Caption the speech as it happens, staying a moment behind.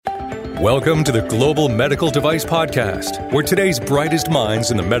Welcome to the Global Medical Device Podcast, where today's brightest minds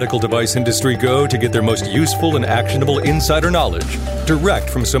in the medical device industry go to get their most useful and actionable insider knowledge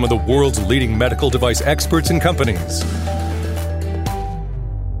direct from some of the world's leading medical device experts and companies.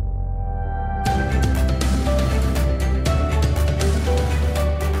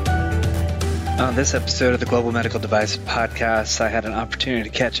 On this episode of the Global Medical Device Podcast, I had an opportunity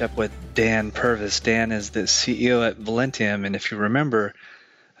to catch up with Dan Purvis. Dan is the CEO at Velentium, and if you remember,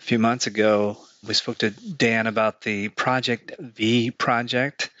 a few months ago, we spoke to Dan about the Project V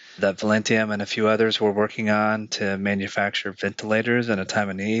project that Velentium and a few others were working on to manufacture ventilators in a time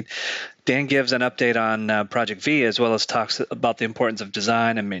of need. Dan gives an update on Project V, as well as talks about the importance of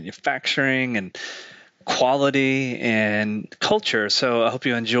design and manufacturing and quality and culture. So I hope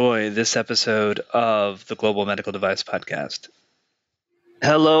you enjoy this episode of the Global Medical Device Podcast.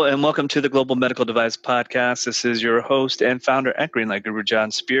 Hello and welcome to the Global Medical Device Podcast. This is your host and founder at Greenlight Guru,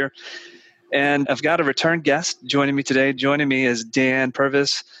 Jon Speer. And I've got a return guest joining me today. Joining me is Dan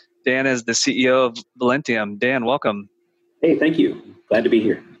Purvis. Dan is the CEO of Velentium. Dan, welcome. Hey, thank you. Glad to be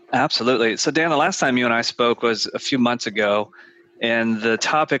here. Absolutely. So Dan, the last time you and I spoke was a few months ago, and the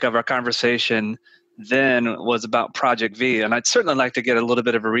topic of our conversation then was about Project V. And I'd certainly like to get a little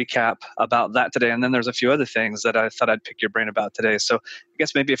bit of a recap about that today. And then there's a few other things that I thought I'd pick your brain about today. So I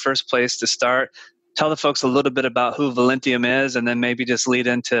guess maybe a first place to start, tell the folks a little bit about who Velentium is, and then maybe just lead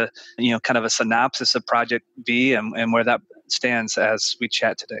into, kind of a synopsis of Project V and where that stands as we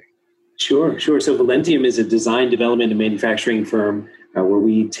chat today. Sure. So Velentium is a design, development, and manufacturing firm where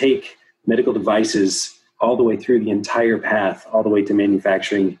we take medical devices all the way through the entire path, all the way to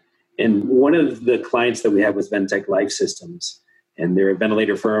manufacturing. And one of the clients that we have was Ventec Life Systems, and they're a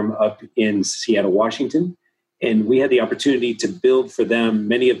ventilator firm up in Seattle, Washington. And we had the opportunity to build for them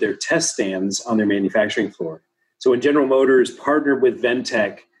many of their test stands on their manufacturing floor. So when General Motors partnered with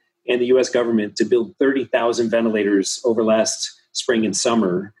Ventec and the U.S. government to build 30,000 ventilators over last spring and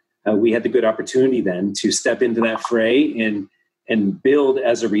summer, we had the good opportunity then to step into that fray and build,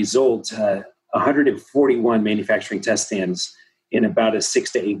 as a result, 141 manufacturing test stands in about a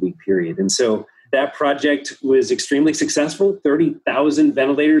 6 to 8 week period. And so that project was extremely successful. 30,000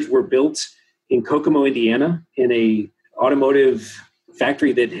 ventilators were built in Kokomo, Indiana, in a automotive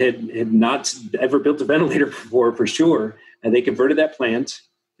factory that had not ever built a ventilator before, for sure. And they converted that plant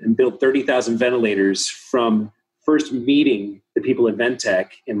and built 30,000 ventilators from first meeting the people at Ventec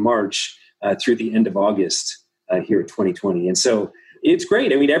in March through the end of August here in 2020. And so it's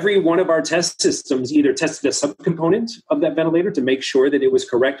great. I mean, every one of our test systems either tested a subcomponent of that ventilator to make sure that it was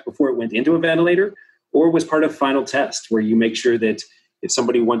correct before it went into a ventilator, or was part of final test, where you make sure that if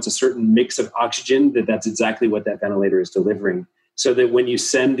somebody wants a certain mix of oxygen, that's exactly what that ventilator is delivering. So that when you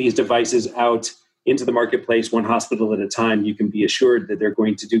send these devices out into the marketplace, one hospital at a time, you can be assured that they're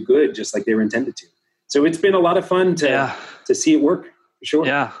going to do good, just like they were intended to. So it's been a lot of fun to see it work, for sure.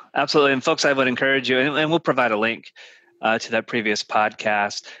 Yeah, absolutely. And folks, I would encourage you, and we'll provide a link to that previous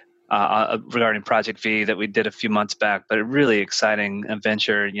podcast regarding Project V that we did a few months back, but a really exciting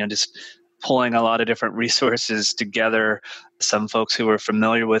adventure, just pulling a lot of different resources together. Some folks who were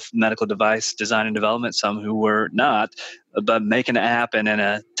familiar with medical device design and development, some who were not, but making it happen in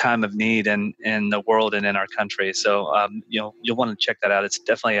a time of need in the world and in our country. So, you'll want to check that out. It's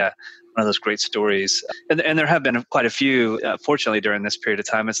definitely one of those great stories. And there have been quite a few, fortunately, during this period of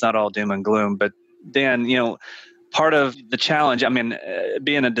time. It's not all doom and gloom, but Dan, part of the challenge,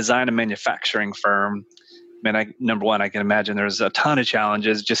 being a design and manufacturing firm, number one, I can imagine there's a ton of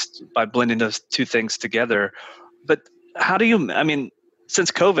challenges just by blending those two things together. But how do you,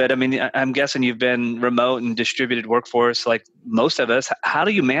 since COVID, I'm guessing you've been remote and distributed workforce like most of us. How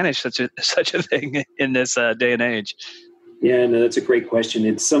do you manage such a thing in this day and age? Yeah, no, that's a great question.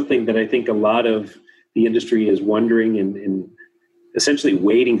 It's something that I think a lot of the industry is wondering and essentially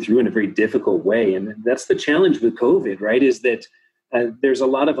wading through in a very difficult way. And that's the challenge with COVID, right? Is that there's a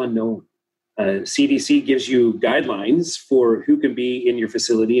lot of unknown. CDC gives you guidelines for who can be in your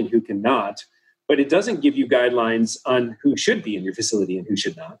facility and who cannot, but it doesn't give you guidelines on who should be in your facility and who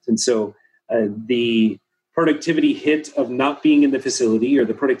should not. And so the productivity hit of not being in the facility, or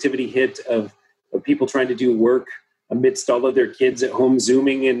the productivity hit of people trying to do work amidst all of their kids at home,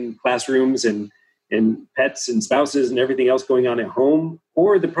 Zooming in classrooms and pets and spouses and everything else going on at home,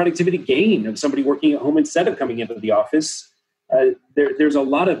 or the productivity gain of somebody working at home instead of coming into the office. There's a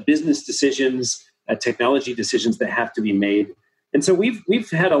lot of business decisions, technology decisions that have to be made. And so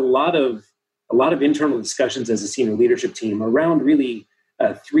we've had a lot of internal discussions as a senior leadership team around really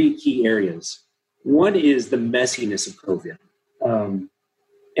three key areas. One is the messiness of COVID.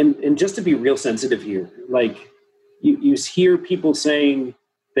 And just to be real sensitive here, like you hear people saying,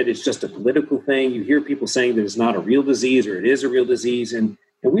 that it's just a political thing. You hear people saying that it's not a real disease or it is a real disease. And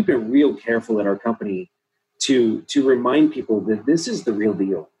we've been real careful at our company to remind people that this is the real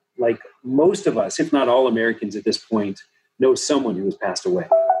deal. Like most of us, if not all Americans at this point, know someone who has passed away,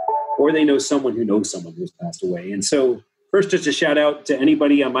 or they know someone who knows someone who has passed away. And so first, just a shout out to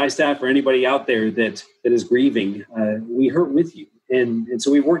anybody on my staff or anybody out there that is grieving. We hurt with you. And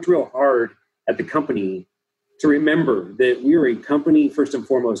so we worked real hard at the company to remember that we are a company, first and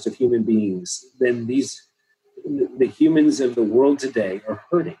foremost, of human beings. Then the humans of the world today are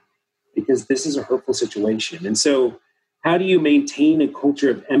hurting because this is a hurtful situation. And so how do you maintain a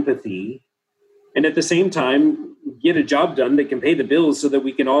culture of empathy and at the same time get a job done that can pay the bills so that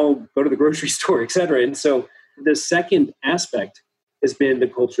we can all go to the grocery store, et cetera? And so the second aspect has been the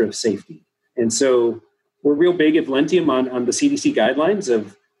culture of safety. And so we're real big at Velentium on the CDC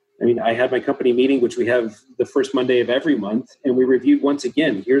guidelines I had my company meeting, which we have the first Monday of every month, and we reviewed once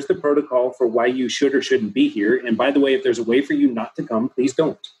again, here's the protocol for why you should or shouldn't be here. And by the way, if there's a way for you not to come, please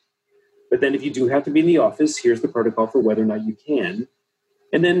don't. But then if you do have to be in the office, here's the protocol for whether or not you can.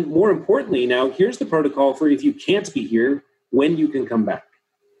 And then more importantly, now here's the protocol for if you can't be here, when you can come back.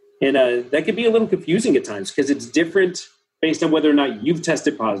 And that can be a little confusing at times because it's different based on whether or not you've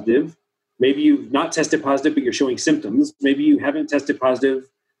tested positive. Maybe you've not tested positive, but you're showing symptoms. Maybe you haven't tested positive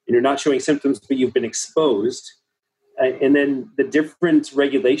and you're not showing symptoms, but you've been exposed. And then the different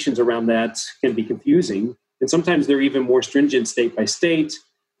regulations around that can be confusing. And sometimes they're even more stringent state by state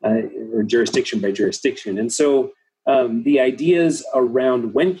or jurisdiction by jurisdiction. And so the ideas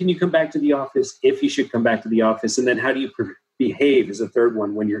around when can you come back to the office, if you should come back to the office, and then how do you behave is a third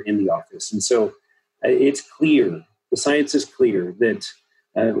one when you're in the office. And so it's clear, the science is clear that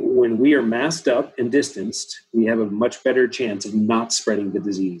when we are masked up and distanced, we have a much better chance of not spreading the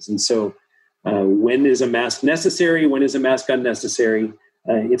disease. And so when is a mask necessary? When is a mask unnecessary?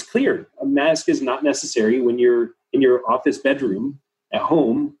 It's clear. A mask is not necessary when you're in your office bedroom at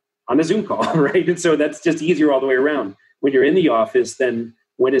home on a Zoom call, right? And so that's just easier all the way around. When you're in the office, then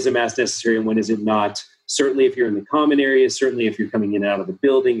when is a mask necessary and when is it not? Certainly if you're in the common areas, certainly if you're coming in and out of the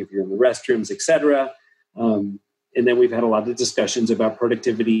building, if you're in the restrooms, et cetera. And then we've had a lot of discussions about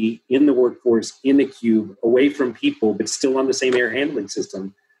productivity in the workforce, in the cube, away from people, but still on the same air handling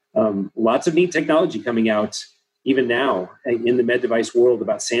system. Lots of neat technology coming out even now in the med device world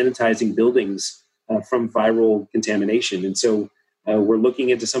about sanitizing buildings from viral contamination. And so we're looking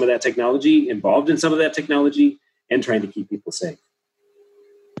into some of that technology, involved in some of that technology, and trying to keep people safe.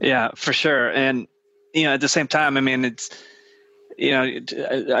 Yeah, for sure. And, at the same time, it's,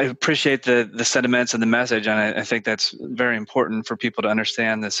 I appreciate the sentiments and the message, and I think that's very important for people to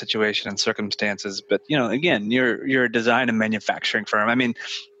understand the situation and circumstances. But again, you're a design and manufacturing firm.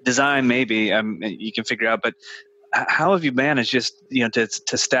 Design maybe you can figure out, but how have you managed just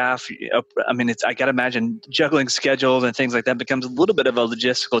to staff? I got to imagine juggling schedules and things like that becomes a little bit of a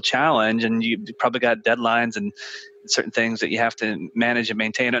logistical challenge, and you probably got deadlines and certain things that you have to manage and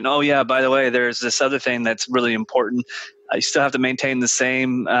maintain. And by the way, there's this other thing that's really important. You still have to maintain the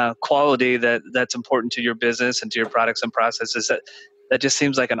same quality that's important to your business and to your products and processes. That just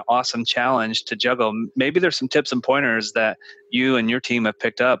seems like an awesome challenge to juggle. Maybe there's some tips and pointers that you and your team have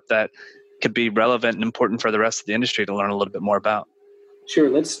picked up that could be relevant and important for the rest of the industry to learn a little bit more about. Sure.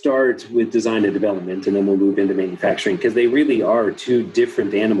 Let's start with design and development, and then we'll move into manufacturing, because they really are two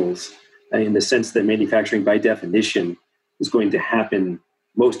different animals in the sense that manufacturing, by definition, is going to happen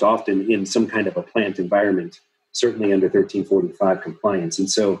most often in some kind of a plant environment, certainly under 1345 compliance. And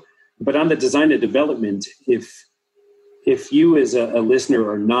so, but on the design and development, if you as a listener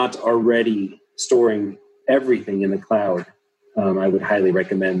are not already storing everything in the cloud, I would highly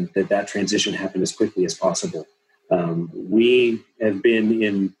recommend that transition happen as quickly as possible. We have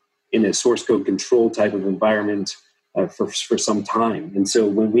been in a source code control type of environment for some time. And so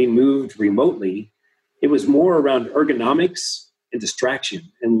when we moved remotely, it was more around ergonomics and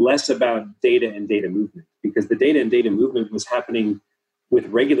distraction and less about data and data movement, because the data and data movement was happening with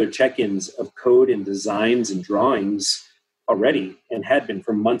regular check-ins of code and designs and drawings already and had been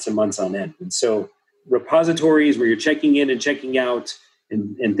for months and months on end. And so repositories where you're checking in and checking out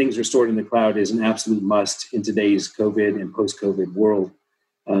and things are stored in the cloud is an absolute must in today's COVID and post-COVID world.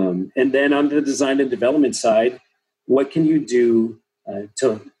 And then on the design and development side, what can you do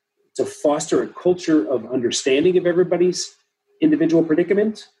to foster a culture of understanding of everybody's individual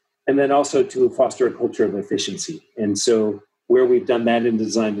predicament, and then also to foster a culture of efficiency? And so where we've done that in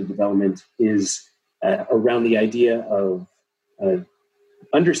design and development is around the idea of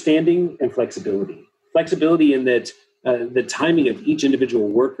understanding and flexibility. Flexibility in that the timing of each individual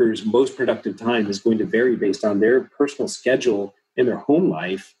worker's most productive time is going to vary based on their personal schedule in their home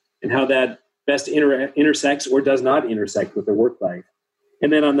life and how that best intersects or does not intersect with their work life.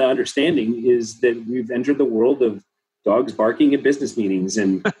 And then on the understanding is that we've entered the world of dogs barking at business meetings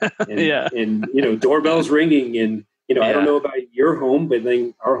and doorbells ringing. And, I don't know about your home, but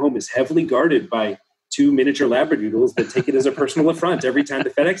then our home is heavily guarded by 2 miniature Labradoodles that take it as a personal affront every time the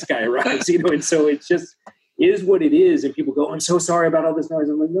FedEx guy arrives, and so it just is what it is. And people go, I'm so sorry about all this noise.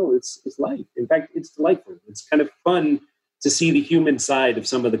 I'm like, no, it's life. In fact, it's delightful. It's kind of fun to see the human side of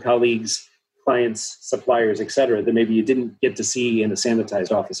some of the colleagues, clients, suppliers, et cetera, that maybe you didn't get to see in a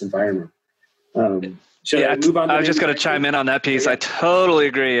sanitized office environment. Should I move on? I was just going to chime in on that piece. I totally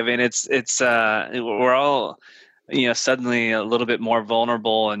agree. I mean, it's we're all, suddenly a little bit more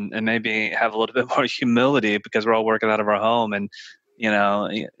vulnerable and maybe have a little bit more humility because we're all working out of our home, and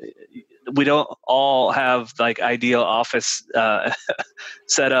we don't all have like ideal office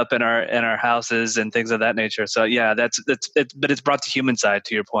set up in our houses and things of that nature. So yeah, but it's brought the human side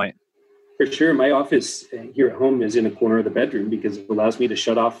to your point. For sure. My office here at home is in a corner of the bedroom because it allows me to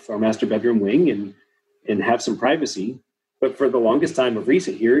shut off our master bedroom wing and have some privacy. But for the longest time of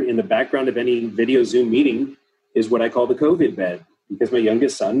recent here, in the background of any video Zoom meeting is what I call the COVID bed, because my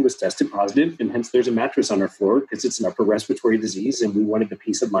youngest son was tested positive, and hence there's a mattress on our floor because it's an upper respiratory disease, and we wanted the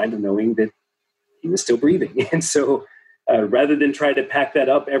peace of mind of knowing that he was still breathing. And so rather than try to pack that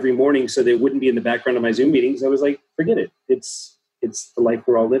up every morning so that it wouldn't be in the background of my Zoom meetings, I was like, forget it. It's the life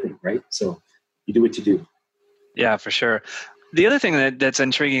we're all living, right? So you do what you do. Yeah, for sure. The other thing that's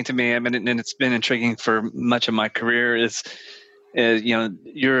intriguing to me, I mean, and it's been intriguing for much of my career, is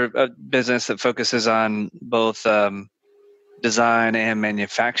you're a business that focuses on both design and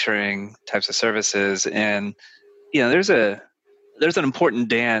manufacturing types of services, and there's an important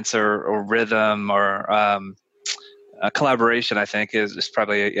dance or rhythm or a collaboration, I think is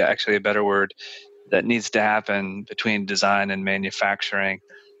probably actually a better word, that needs to happen between design and manufacturing.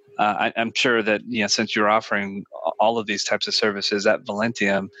 I'm sure that since you're offering all of these types of services at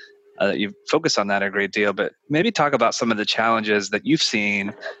Velentium, you focus on that a great deal. But maybe talk about some of the challenges that you've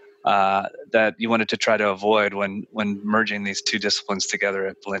seen that you wanted to try to avoid when merging these two disciplines together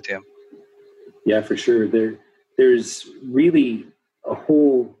at Velentium. Yeah, for sure. There's really a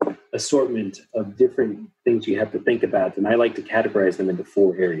whole assortment of different things you have to think about, and I like to categorize them into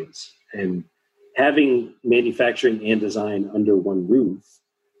 4 areas. And having manufacturing and design under one roof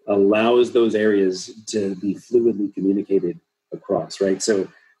allows those areas to be fluidly communicated across, right? So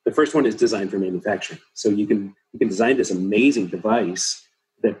the first one is design for manufacturing. So you can design this amazing device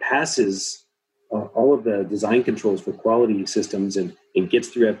that passes all of the design controls for quality systems and gets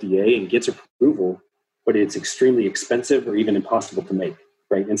through FDA and gets approval, but it's extremely expensive or even impossible to make,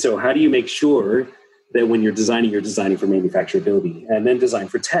 right? And so how do you make sure that when you're designing for manufacturability? And then design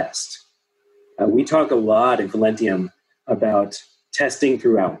for test. We talk a lot at Velentium about testing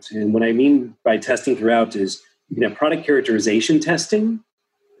throughout. And what I mean by testing throughout is you can have product characterization testing.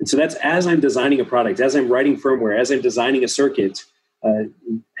 And so that's as I'm designing a product, as I'm writing firmware, as I'm designing a circuit,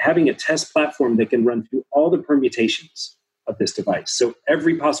 having a test platform that can run through all the permutations of this device. So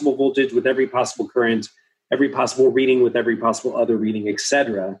every possible voltage with every possible current, every possible reading with every possible other reading, et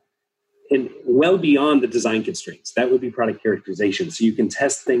cetera, and well beyond the design constraints. That would be product characterization. So you can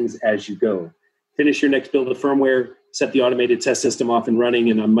test things as you go. Finish your next build of firmware, set the automated test system off and running,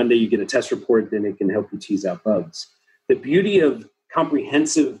 and on Monday you get a test report, then it can help you tease out bugs. The beauty of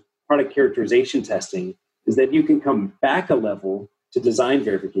comprehensive product characterization testing is that you can come back a level to design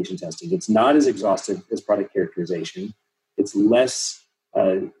verification testing. It's not as exhaustive as product characterization. It's less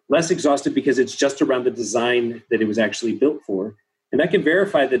exhaustive because it's just around the design that it was actually built for. And that can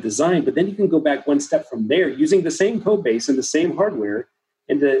verify the design, but then you can go back one step from there using the same code base and the same hardware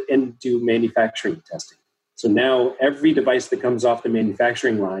and do manufacturing testing. So now every device that comes off the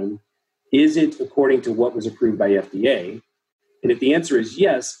manufacturing line, is it according to what was approved by FDA? And if the answer is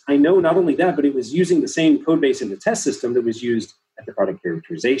yes, I know not only that, but it was using the same code base in the test system that was used at the product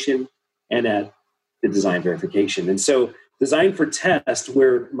characterization and at the design verification. And so design for test,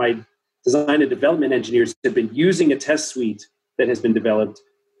 where my design and development engineers have been using a test suite that has been developed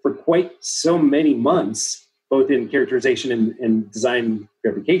for quite so many months, both in characterization and design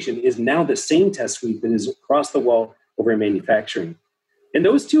verification, is now the same test suite that is across the wall over in manufacturing. And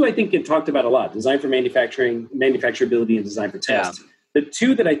those two, I think, get talked about a lot: design for manufacturing, manufacturability, and design for test. Yeah. The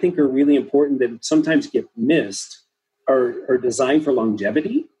two that I think are really important that sometimes get missed are design for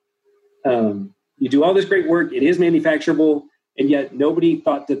longevity. You do all this great work, it is manufacturable, and yet nobody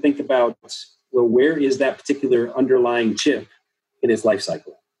thought to think about, well, where is that particular underlying chip in its life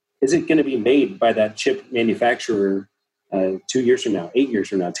cycle? Is it going to be made by that chip manufacturer 2 years from now, 8 years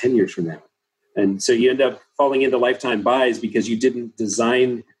from now, 10 years from now? And so you end up falling into lifetime buys because you didn't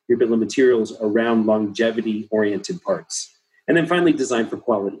design your bill of materials around longevity-oriented parts. And then finally, design for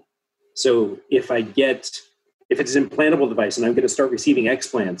quality. So if it's an implantable device and I'm going to start receiving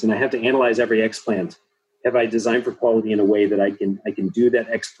explants and I have to analyze every explant, have I designed for quality in a way that I can do that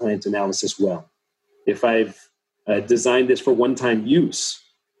explant analysis well? If I've designed this for one-time use,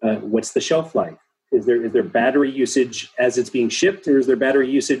 what's the shelf life? Is there battery usage as it's being shipped, or is there battery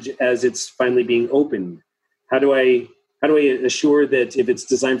usage as it's finally being opened? How do I assure that if it's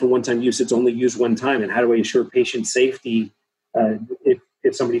designed for one-time use, it's only used one time? And how do I assure patient safety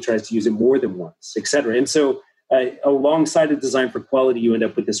if somebody tries to use it more than once, et cetera? And so alongside of design for quality, you end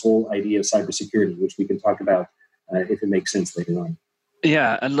up with this whole idea of cybersecurity, which we can talk about if it makes sense later on.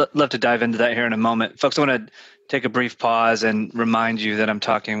 Yeah, I'd love to dive into that here in a moment. Folks, I want to take a brief pause and remind you that I'm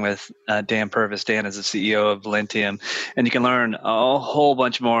talking with Dan Purvis. Dan is the CEO of Velentium, and you can learn a whole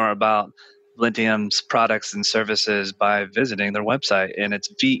bunch more about Velentium's products and services by visiting their website, and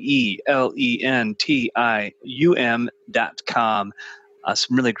it's VELENTIUM.com.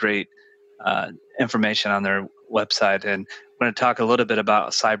 Some really great information on their website, and we're going to talk a little bit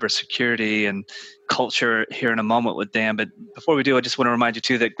about cybersecurity and culture here in a moment with Dan. But before we do, I just want to remind you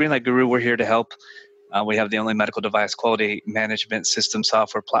too that Greenlight Guru, we're here to help. We have the only medical device quality management system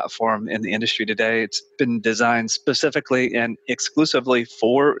software platform in the industry today. It's been designed specifically and exclusively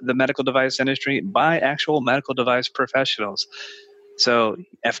for the medical device industry by actual medical device professionals. So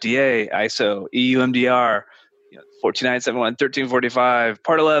FDA, ISO, EU MDR, 14971, 1345,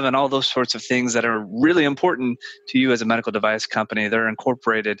 Part 11, all those sorts of things that are really important to you as a medical device company. They're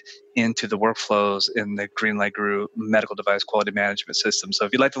incorporated into the workflows in the Greenlight Guru medical device quality management system. So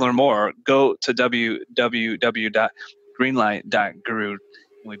if you'd like to learn more, go to www.greenlight.guru.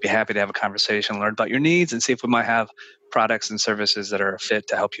 We'd be happy to have a conversation, learn about your needs, and see if we might have products and services that are a fit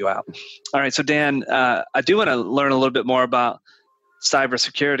to help you out. All right, so Dan, I do want to learn a little bit more about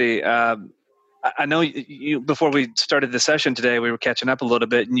cybersecurity. I know you before we started the session today, we were catching up a little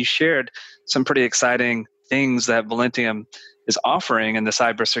bit, and you shared some pretty exciting things that Velentium is offering in the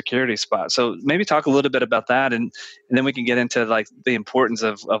cybersecurity spot. So maybe talk a little bit about that, and then we can get into like the importance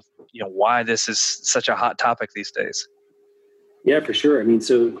of why this is such a hot topic these days. Yeah, for sure. I mean,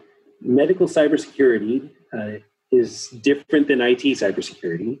 so medical cybersecurity is different than IT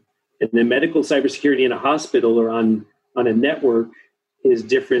cybersecurity, and then medical cybersecurity in a hospital or on a network is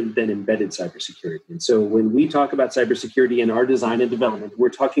different than embedded cybersecurity. And so when we talk about cybersecurity in our design and development, we're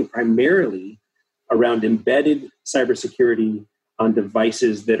talking primarily around embedded cybersecurity on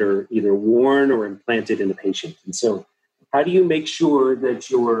devices that are either worn or implanted in the patient. And so how do you make sure that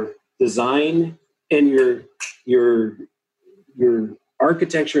your design and your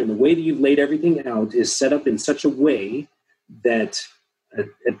architecture and the way that you've laid everything out is set up in such a way that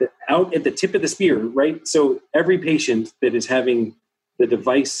out at the tip of the spear, right? So every patient that is having the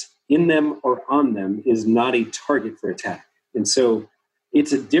device in them or on them is not a target for attack. And so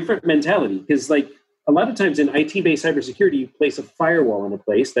it's a different mentality because like a lot of times in IT-based cybersecurity, you place a firewall in a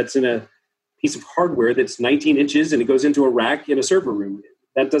place that's in a piece of hardware that's 19 inches and it goes into a rack in a server room.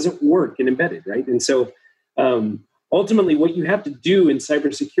 That doesn't work in embedded, right? And so ultimately what you have to do in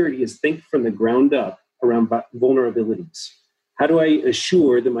cybersecurity is think from the ground up around vulnerabilities. How do I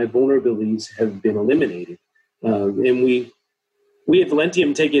assure that my vulnerabilities have been eliminated? And we at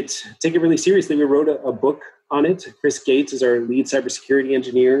Velentium take it really seriously. We wrote a book on it. Chris Gates is our lead cybersecurity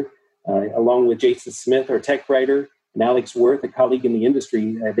engineer, along with Jason Smith, our tech writer, and Alex Worth, a colleague in the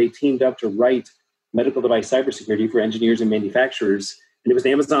industry. They teamed up to write medical device cybersecurity for engineers and manufacturers. And it was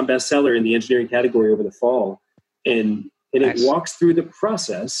an Amazon bestseller in the engineering category over the fall. And nice. It walks through the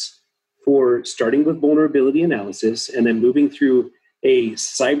process for starting with vulnerability analysis and then moving through a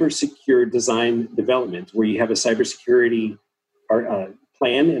cybersecure design development where you have a cybersecurity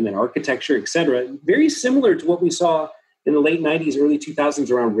plan and then architecture, et cetera. Very similar to what we saw in the late 90s, early 2000s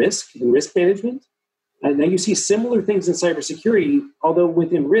around risk and risk management. And now you see similar things in cybersecurity, although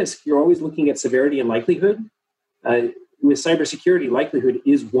within risk, you're always looking at severity and likelihood. With cybersecurity, likelihood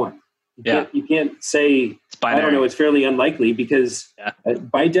is one. You can't say, I don't know, it's fairly unlikely because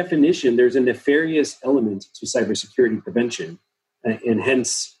by definition, there's a nefarious element to cybersecurity prevention. And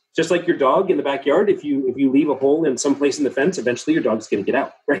hence, just like your dog in the backyard, if you leave a hole in some place in the fence, eventually your dog's going to get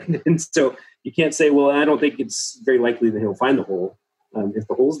out, right? And so you can't say, well, I don't think it's very likely that he'll find the hole. If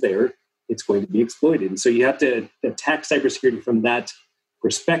the hole's there, it's going to be exploited. And so you have to attack cybersecurity from that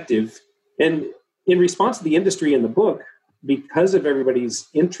perspective. And in response to the industry in the book, because of everybody's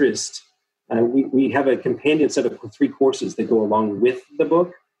interest, we have a companion set of 3 courses that go along with the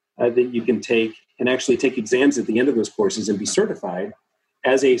book that you can take and actually take exams at the end of those courses and be certified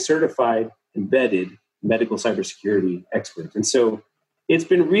as a certified embedded medical cybersecurity expert. And so it's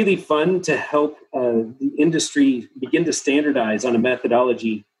been really fun to help the industry begin to standardize on a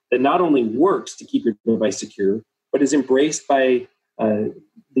methodology that not only works to keep your device secure, but is embraced by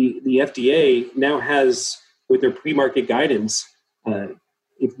the FDA now has, with their pre-market guidance,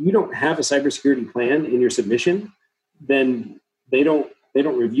 if you don't have a cybersecurity plan in your submission, then they don't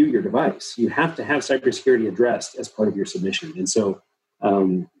review your device. You have to have cybersecurity addressed as part of your submission. And so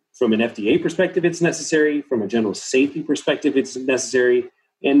from an FDA perspective, it's necessary. From a general safety perspective, it's necessary.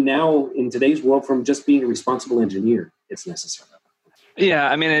 And now in today's world, from just being a responsible engineer, it's necessary. Yeah,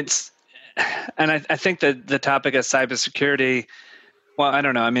 I mean, I think that the topic of cybersecurity, well, I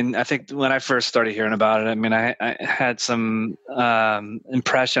don't know. I mean, I think when I first started hearing about it, I mean, I had some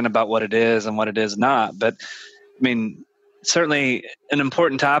impression about what it is and what it is not. But I mean, certainly an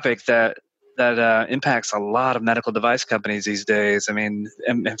important topic that impacts a lot of medical device companies these days. I mean,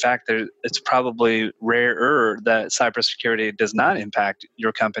 in fact, it's probably rarer that cybersecurity does not impact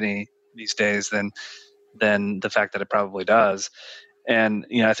your company these days than the fact that it probably does. And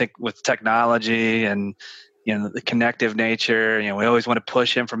I think with technology and the connective nature, we always want to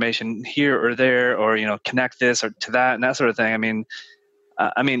push information here or there, or connect this or to that and that sort of thing.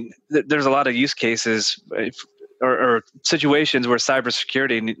 I mean, there's a lot of use cases or situations where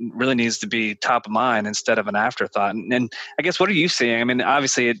cybersecurity really needs to be top of mind instead of an afterthought. And I guess, what are you seeing? I mean,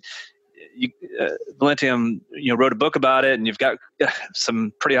 obviously, Velentium, wrote a book about it, and you've got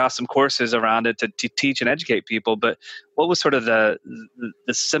some pretty awesome courses around it to teach and educate people. But what was sort of the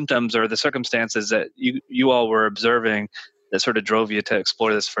symptoms or the circumstances that you all were observing that sort of drove you to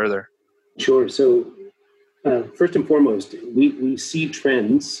explore this further? Sure. So first and foremost, we see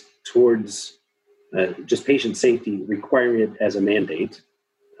trends towards just patient safety requiring it as a mandate.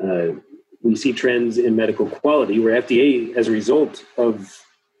 We see trends in medical quality where FDA, as a result of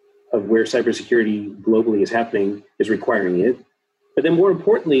where cybersecurity globally is happening, is requiring it. But then more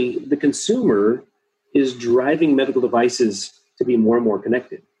importantly, the consumer is driving medical devices to be more and more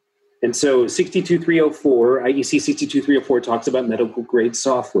connected. And so 62304, IEC 62304 talks about medical grade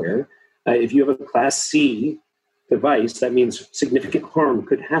software. If you have a Class C device, that means significant harm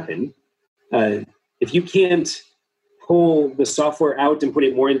could happen. If you can't pull the software out and put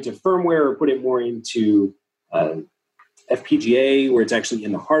it more into firmware or put it more into FPGA, where it's actually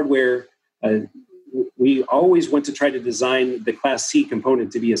in the hardware, we always want to try to design the Class C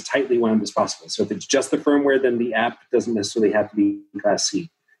component to be as tightly wound as possible. So if it's just the firmware, then the app doesn't necessarily have to be Class C.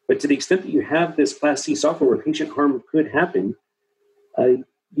 But to the extent that you have this Class C software where patient harm could happen,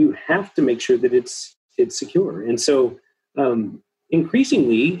 you have to make sure that it's secure. And so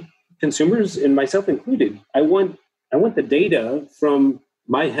increasingly, consumers, and myself included, I want the data from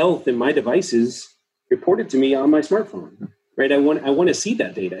my health and my devices reported to me on my smartphone, right? I want to see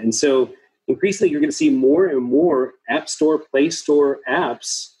that data. And so increasingly, you're going to see more and more App Store, Play Store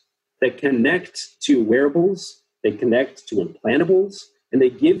apps that connect to wearables, they connect to implantables, and they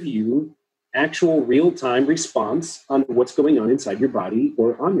give you actual real-time response on what's going on inside your body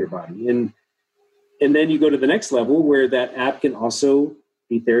or on your body. And then you go to the next level where that app can also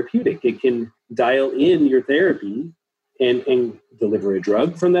be therapeutic. It can dial in your therapy and deliver a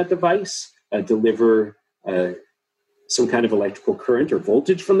drug from that device, deliver some kind of electrical current or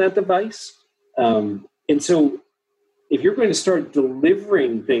voltage from that device. And so if you're going to start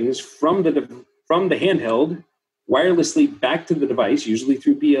delivering things from the handheld wirelessly back to the device, usually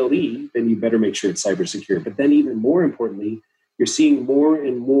through BLE, then you better make sure it's cyber secure. But then even more importantly, you're seeing more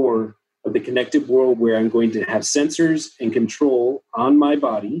and more of the connected world where I'm going to have sensors and control on my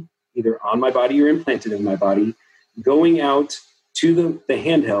body, either on my body or implanted in my body, going out to the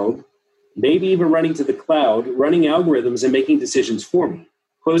handheld, maybe even running to the cloud, running algorithms and making decisions for me,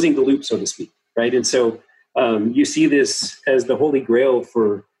 closing the loop, so to speak, right? And so you see this as the holy grail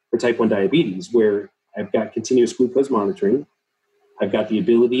for type 1 diabetes, where I've got continuous glucose monitoring, I've got the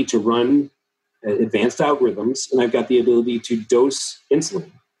ability to run advanced algorithms, and I've got the ability to dose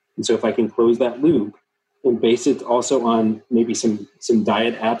insulin. And so if I can close that loop and base it also on maybe some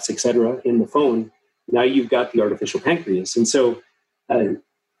diet apps, et cetera, in the phone, now you've got the artificial pancreas. And so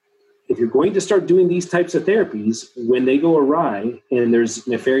if you're going to start doing these types of therapies, when they go awry and there's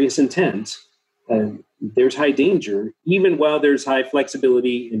nefarious intent, there's high danger, even while there's high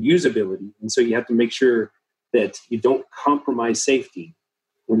flexibility and usability. And so you have to make sure that you don't compromise safety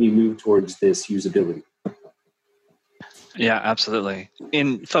when you move towards this usability. Yeah, absolutely.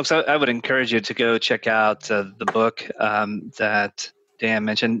 And folks, I would encourage you to go check out the book that Dan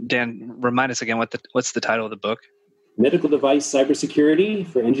mentioned. Dan, remind us again what's the title of the book? medical device cybersecurity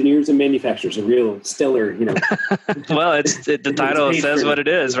for engineers and manufacturers. A real stellar, Well, the title says what it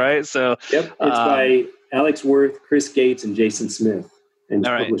is, right? So, yep, it's by Alex Worth, Chris Gates, and Jason Smith, and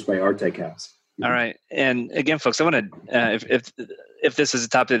it's published by Artec House. All right, and again, folks, I want to if this is a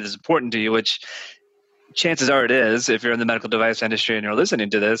topic that is important to you, which chances are it is, if you're in the medical device industry and you're listening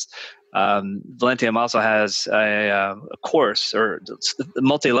to this, Velentium also has a course, or a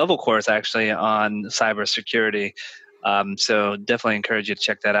multi-level course actually, on cybersecurity. So definitely encourage you to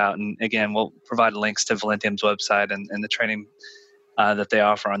check that out. And again, we'll provide links to Velentium's website and the training that they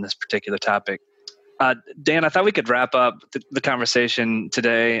offer on this particular topic. Dan, I thought we could wrap up the conversation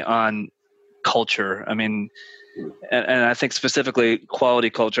today on culture. I mean, and I think specifically quality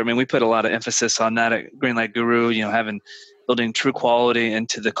culture. I mean, we put a lot of emphasis on that at Greenlight Guru, building true quality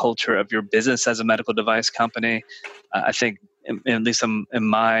into the culture of your business as a medical device company. I think, at least in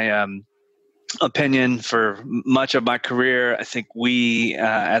my opinion, for much of my career, I think we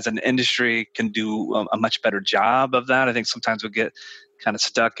as an industry can do a much better job of that. I think sometimes we get kind of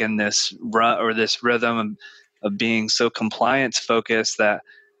stuck in this rut or this rhythm of being so compliance focused that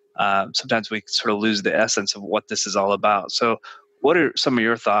sometimes we sort of lose the essence of what this is all about. So what are some of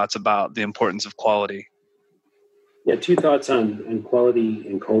your thoughts about the importance of quality? Yeah, two thoughts on quality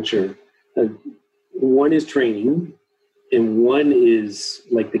and culture. One is training, and one is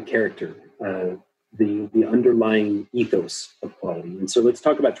like the character, the underlying ethos of quality. And so let's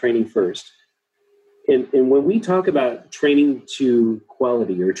talk about training first. And when we talk about training to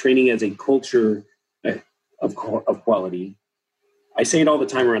quality, or training as a culture of quality, I say it all the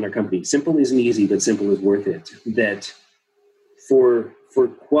time around our company: simple isn't easy, but simple is worth it. That for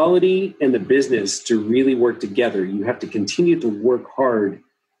quality and the business to really work together, you have to continue to work hard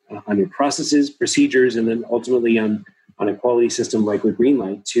on your processes, procedures, and then ultimately on a quality system like with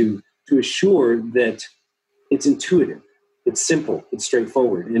Greenlight to assure that it's intuitive, it's simple, it's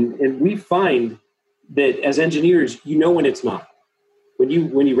straightforward. And we find that as engineers, when it's not. When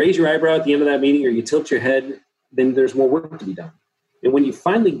you raise your eyebrow at the end of that meeting, or you tilt your head, then there's more work to be done. And when you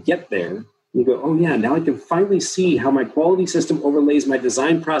finally get there, you go, oh yeah, now I can finally see how my quality system overlays my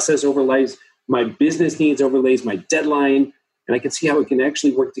design process, overlays my business needs, overlays my deadline, and I can see how it can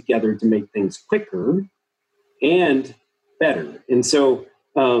actually work together to make things quicker and better. And so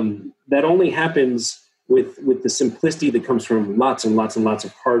that only happens with the simplicity that comes from lots and lots and lots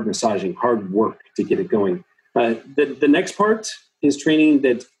of hard massaging, hard work to get it going. The next part is training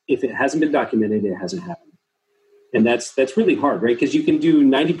that if it hasn't been documented, it hasn't happened. And that's really hard, right? Because you can do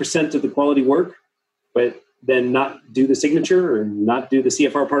 90% of the quality work, but then not do the signature, or not do the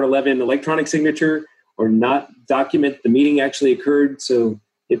CFR Part 11 electronic signature, or not document the meeting actually occurred. So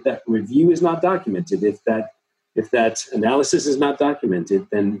if that review is not documented, if that analysis is not documented,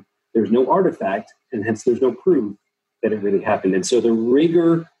 then there's no artifact, and hence there's no proof that it really happened. And so the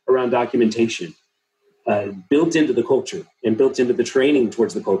rigor around documentation built into the culture and built into the training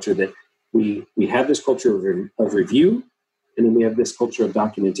towards the culture, that we have this culture of review, and then we have this culture of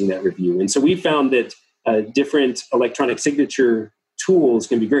documenting that review. And so we found that different electronic signature tools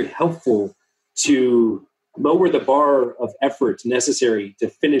can be very helpful to lower the bar of effort necessary to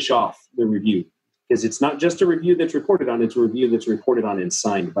finish off the review. Because it's not just a review that's reported on, it's a review that's reported on and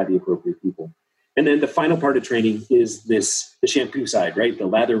signed by the appropriate people. And then the final part of training is the shampoo side, right? The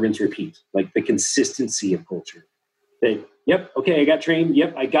lather, rinse, repeat, like the consistency of culture. That, yep, okay, I got trained.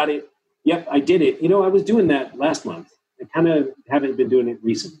 Yep, I got it. Yep, I did it. I was doing that last month. I kind of haven't been doing it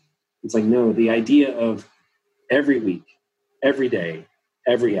recently. It's like, no, the idea of every week, every day,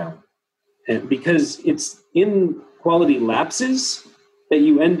 every hour. And because it's in quality lapses that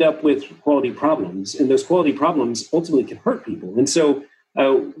you end up with quality problems. And those quality problems ultimately can hurt people. And so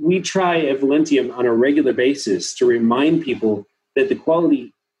we try at Velentium on a regular basis to remind people that the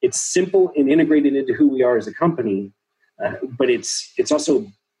quality, it's simple and integrated into who we are as a company, but it's also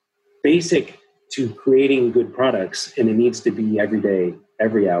basic to creating good products, and it needs to be every day,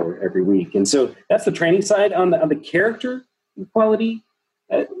 every hour, every week. And so that's the training side. On the character quality,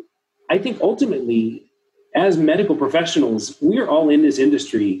 I think ultimately, as medical professionals, we're all in this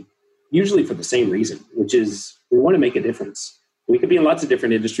industry usually for the same reason, which is we want to make a difference. We could be in lots of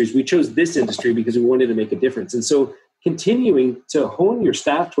different industries. We chose this industry because we wanted to make a difference. And so continuing to hone your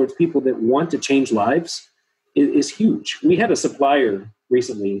staff towards people that want to change lives is huge. We had a supplier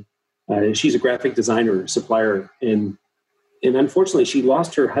recently. She's a graphic designer supplier, and unfortunately, she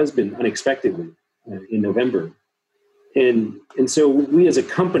lost her husband unexpectedly in November. And so we as a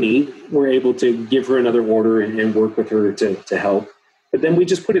company were able to give her another order and work with her to help. But then we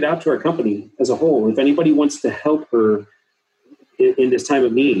just put it out to our company as a whole. If anybody wants to help her in this time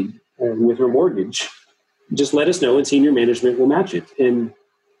of need with her mortgage, just let us know and senior management will match it. And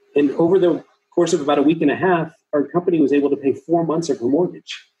over the course of about a week and a half, our company was able to pay 4 months of her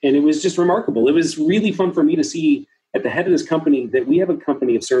mortgage. And it was just remarkable. It was really fun for me to see at the head of this company that we have a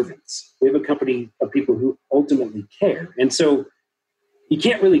company of servants. We have a company of people who ultimately care. And so you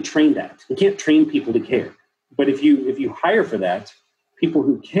can't really train that. You can't train people to care. But if you hire for that, people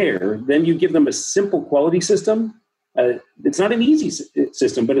who care, then you give them a simple quality system. It's not an easy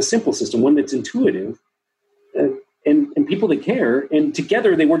system, but a simple system, one that's intuitive, and people that care. And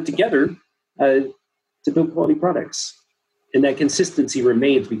together, they work together to build quality products. And that consistency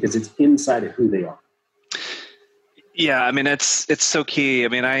remains because it's inside of who they are. Yeah, I mean, it's so key. I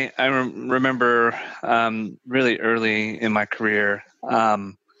mean, I remember really early in my career,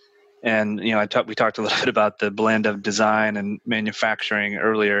 and we talked a little bit about the blend of design and manufacturing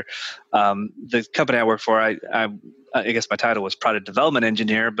earlier. The company I work for, I guess my title was product development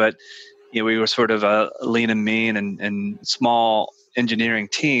engineer, but we were sort of a lean and mean and small engineering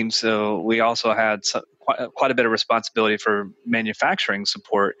team, so we also had quite a bit of responsibility for manufacturing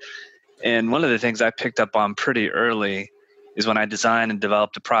support. And one of the things I picked up on pretty early is when I designed and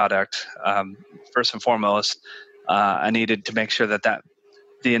developed a product, first and foremost, I needed to make sure that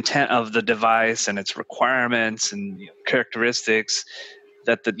the intent of the device and its requirements and characteristics,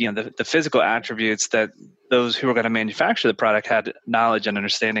 that the physical attributes that those who were going to manufacture the product had knowledge and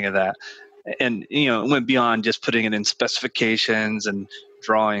understanding of that. And it went beyond just putting it in specifications and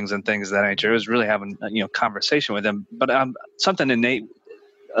drawings and things of that nature. It was really having conversation with them. But something innate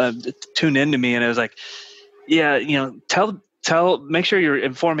tuned into me, and it was like, make sure you're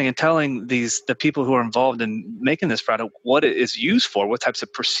informing and telling the people who are involved in making this product what it is used for, what types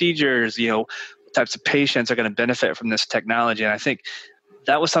of procedures, what types of patients are going to benefit from this technology. And I think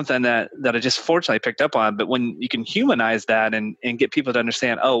that was something that I just fortunately picked up on. But when you can humanize that and get people to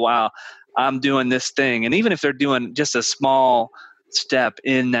understand, oh, wow, I'm doing this thing. And even if they're doing just a small step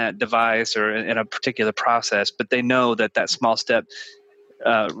in that device or in a particular process, but they know that small step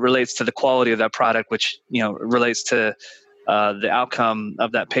relates to the quality of that product, which relates to the outcome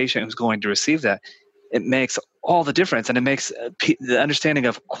of that patient who's going to receive that. It makes all the difference, and it makes the understanding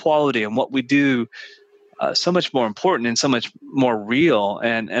of quality and what we do so much more important and so much more real.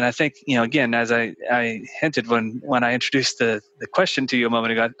 And I think again, as I hinted when I introduced the question to you a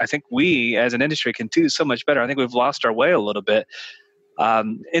moment ago, I think we as an industry can do so much better. I think we've lost our way a little bit.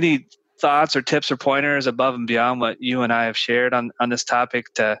 Any thoughts or tips or pointers above and beyond what you and I have shared on this topic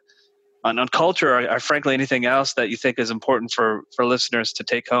on culture, or frankly anything else that you think is important for listeners to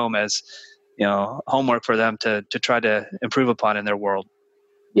take home as homework for them to try to improve upon in their world?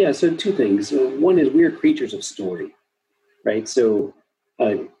 Yeah, so two things. One is we're creatures of story, right? So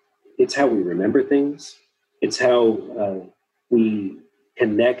it's how we remember things. It's how we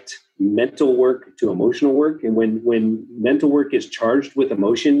connect mental work to emotional work. And when mental work is charged with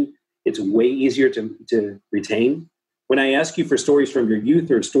emotion, it's way easier to retain. When I ask you for stories from your youth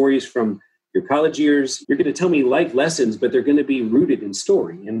or stories from your college years, you're going to tell me life lessons, but they're going to be rooted in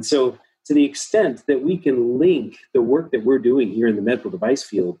story. And so to the extent that we can link the work that we're doing here in the medical device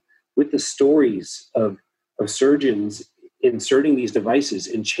field with the stories of surgeons inserting these devices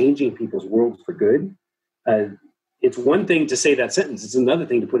and changing people's world for good, it's one thing to say that sentence. It's another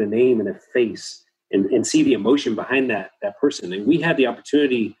thing to put a name and a face and see the emotion behind that person. And we had the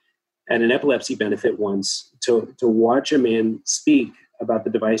opportunity at an epilepsy benefit once to watch a man speak about the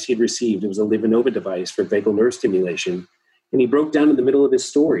device he had received. It was a Livanova device for vagal nerve stimulation. And he broke down in the middle of his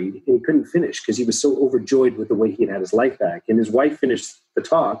story and he couldn't finish because he was so overjoyed with the way he had his life back. And his wife finished the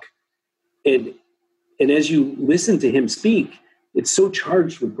talk. And as you listen to him speak, it's so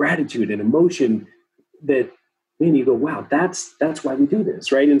charged with gratitude and emotion that, man, you go, wow, that's why we do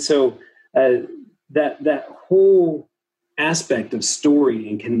this, right? And so that whole aspect of story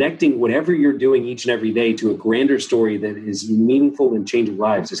and connecting whatever you're doing each and every day to a grander story that is meaningful and changing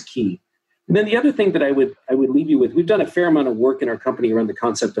lives is key. And then the other thing that I would leave you with, we've done a fair amount of work in our company around the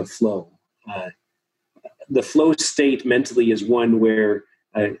concept of flow. The flow state mentally is one where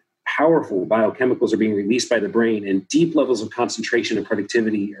powerful biochemicals are being released by the brain and deep levels of concentration and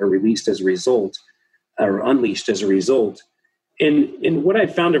productivity are released as a result or unleashed as a result. And what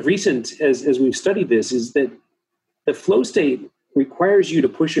I've found of recent as we've studied this is that the flow state requires you to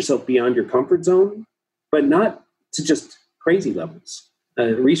push yourself beyond your comfort zone, but not to just crazy levels.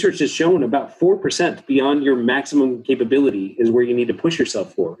 Research has shown about 4% beyond your maximum capability is where you need to push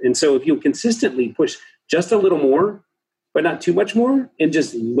yourself for. And so if you consistently push just a little more, but not too much more, and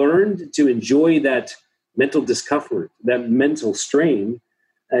just learn to enjoy that mental discomfort, that mental strain,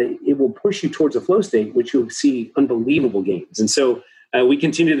 it will push you towards a flow state, which you'll see unbelievable gains. And so we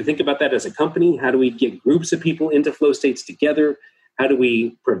continue to think about that as a company. How do we get groups of people into flow states together? How do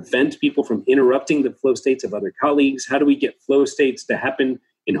we prevent people from interrupting the flow states of other colleagues? How do we get flow states to happen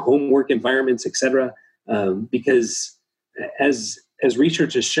in homework environments, et cetera? Because as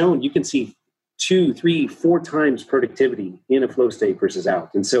research has shown, you can see 2, 3, 4 times productivity in a flow state versus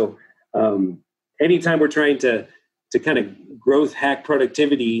out. And so anytime we're trying to kind of growth hack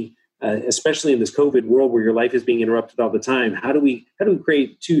productivity, especially in this COVID world where your life is being interrupted all the time, how do we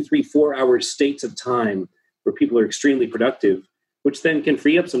create 2, 3, 4 hour states of time where people are extremely productive, which then can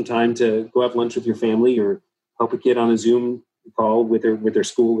free up some time to go have lunch with your family or help a kid on a Zoom call with their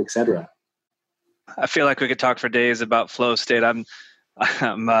school, et cetera. I feel like we could talk for days about flow state. I'm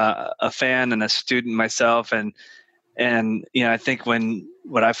a fan and a student myself, and I think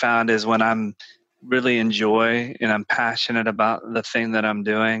what I found is when I'm really enjoy and I'm passionate about the thing that I'm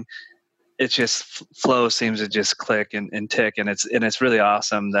doing, it's just flow seems to just click and tick, and it's really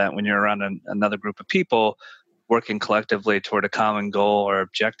awesome that when you're around another group of people working collectively toward a common goal or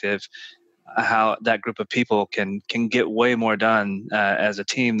objective, how that group of people can get way more done as a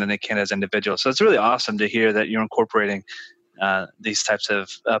team than they can as individuals. So it's really awesome to hear that you're incorporating these types of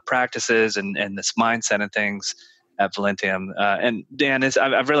practices and this mindset and things at Velentium. And Dan,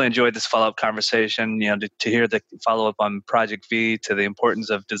 I've really enjoyed this follow-up conversation, to hear the follow-up on Project V, to the importance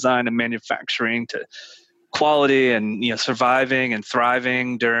of design and manufacturing, to quality and surviving and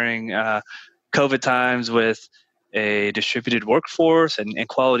thriving during COVID times with a distributed workforce and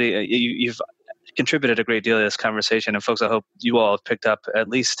quality. You've contributed a great deal to this conversation, and folks, I hope you all have picked up at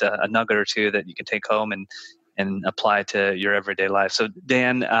least a nugget or two that you can take home and apply to your everyday life. So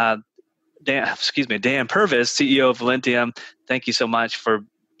Dan Purvis, CEO of Velentium, thank you so much for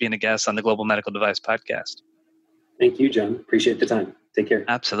being a guest on the Global Medical Device Podcast. Thank you, John. Appreciate the time. Take care.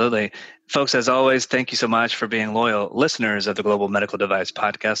 Absolutely. Folks, as always, thank you so much for being loyal listeners of the Global Medical Device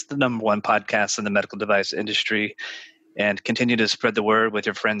Podcast, the number one podcast in the medical device industry, and continue to spread the word with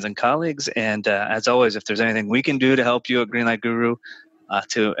your friends and colleagues. And as always, if there's anything we can do to help you at Greenlight Guru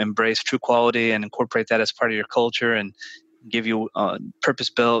to embrace true quality and incorporate that as part of your culture and give you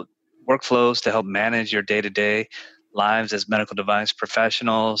purpose-built workflows to help manage your day-to-day lives as medical device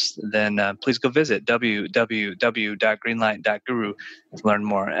professionals, then please go visit www.greenlight.guru to learn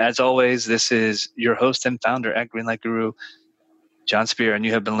more. As always, this is your host and founder at Greenlight Guru, Jon Speer, and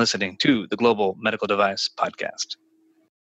you have been listening to the Global Medical Device Podcast.